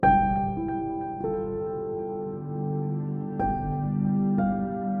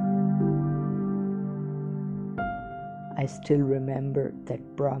I still remember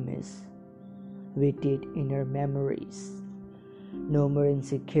that promise, weighted in our memories. No more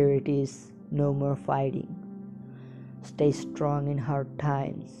insecurities, no more fighting. Stay strong in hard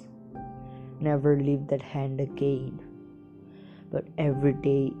times. Never leave that hand again. But every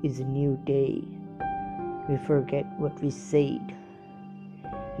day is a new day. We forget what we said.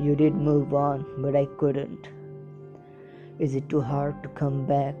 You did move on, but I couldn't. Is it too hard to come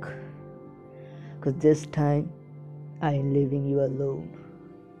back? 'Cause this time I am leaving you alone.